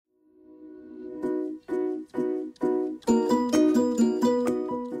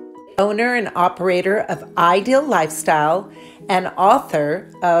owner and operator of Ideal Lifestyle and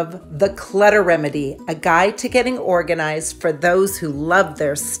author of The Clutter Remedy, a guide to getting organized for those who love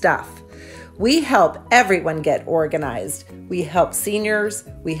their stuff. We help everyone get organized. We help seniors,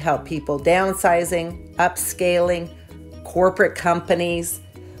 we help people downsizing, upscaling, corporate companies.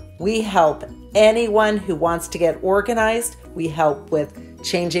 We help anyone who wants to get organized. We help with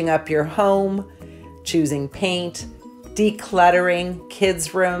changing up your home, choosing paint, decluttering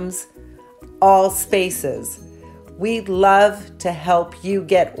kids' rooms, all spaces. We'd love to help you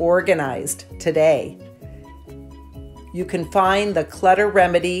get organized today. You can find The Clutter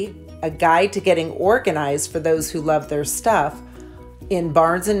Remedy, a guide to getting organized for those who love their stuff, in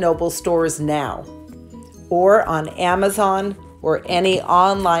Barnes & Noble stores now, or on Amazon or any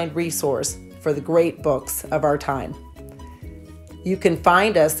online resource for the great books of our time. You can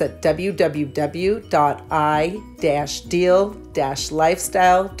find us at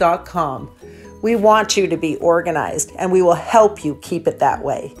www.i-deal-lifestyle.com. We want you to be organized, and we will help you keep it that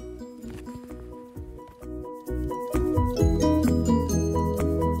way.